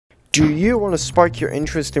Do you want to spark your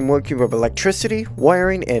interest in working with electricity,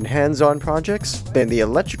 wiring, and hands-on projects? Then the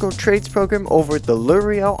Electrical Trades program over at the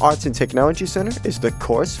Riel Arts and Technology Center is the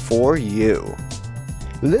course for you.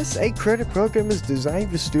 This 8-credit program is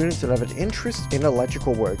designed for students that have an interest in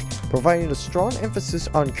electrical work, providing a strong emphasis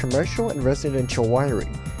on commercial and residential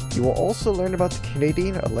wiring. You will also learn about the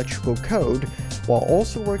Canadian Electrical Code, while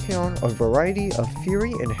also working on a variety of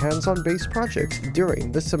theory and hands-on based projects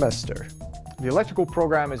during the semester. The electrical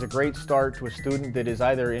program is a great start to a student that is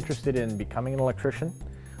either interested in becoming an electrician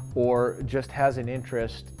or just has an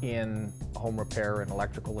interest in home repair and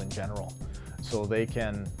electrical in general. So they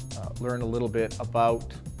can learn a little bit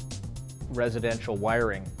about residential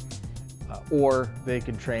wiring or they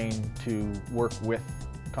can train to work with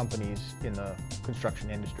companies in the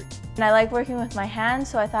construction industry. And I like working with my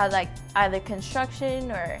hands, so I thought like either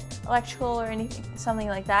construction or electrical or anything, something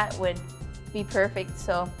like that would be perfect.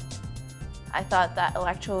 So I thought that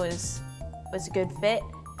electrical was a good fit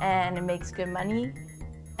and it makes good money.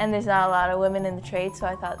 And there's not a lot of women in the trade, so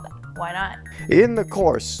I thought, why not? In the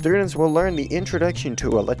course, students will learn the introduction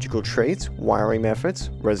to electrical trades, wiring methods,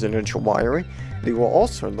 residential wiring. They will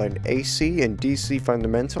also learn AC and DC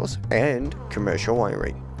fundamentals and commercial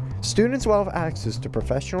wiring. Students will have access to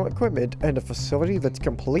professional equipment and a facility that's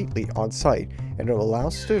completely on-site, and it will allow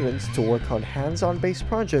students to work on hands-on based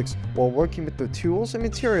projects while working with the tools and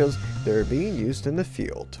materials that are being used in the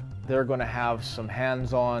field. They're going to have some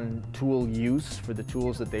hands-on tool use for the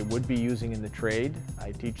tools that they would be using in the trade.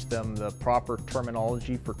 I teach them the proper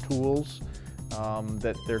terminology for tools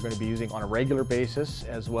that they're going to be using on a regular basis,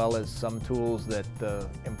 as well as some tools that the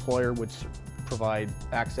employer would provide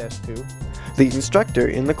access to. The instructor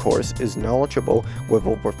in the course is knowledgeable with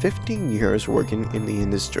over 15 years working in the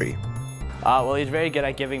industry. Well, he's very good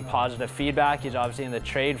at giving positive feedback. He's obviously in the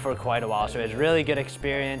trade for quite a while, so he has really good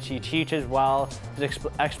experience. He teaches well, his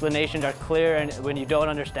explanations are clear, and when you don't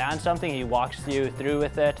understand something, he walks you through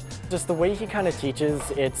with it. Just the way he kind of teaches,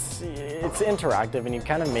 it's interactive, and he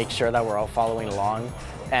kind of makes sure that we're all following along.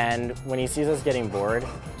 And when he sees us getting bored,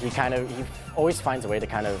 he always finds a way to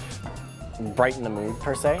kind of brighten the mood,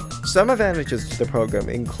 per se. Some advantages to the program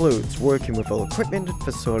includes working with equipment and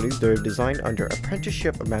facilities that are designed under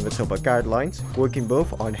Apprenticeship Manitoba guidelines, working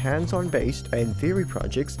both on hands-on based and theory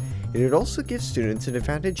projects, and it also gives students an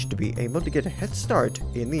advantage to be able to get a head start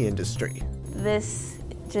in the industry. This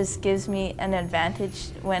just gives me an advantage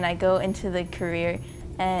when I go into the career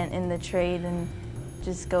and in the trade and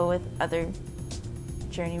just go with other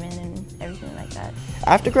journeyman and everything like that.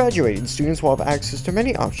 After graduating, students will have access to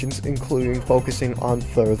many options, including focusing on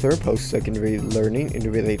further post-secondary learning in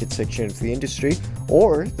the related section of the industry,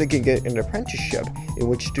 or they can get an apprenticeship in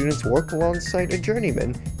which students work alongside a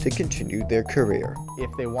journeyman to continue their career.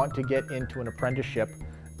 If they want to get into an apprenticeship,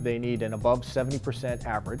 they need an above 70%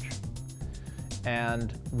 average,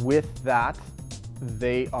 and with that,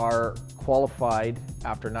 they are qualified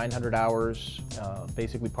after 900 hours,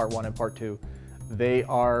 basically part 1 and part 2. They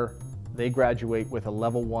graduate with a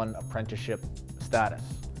level 1 apprenticeship status.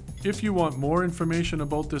 If you want more information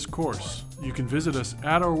about this course, you can visit us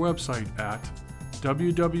at our website at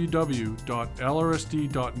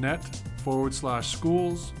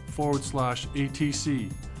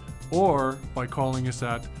www.lrsd.net/schools/ATC or by calling us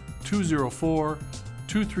at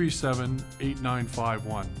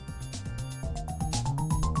 204-237-8951.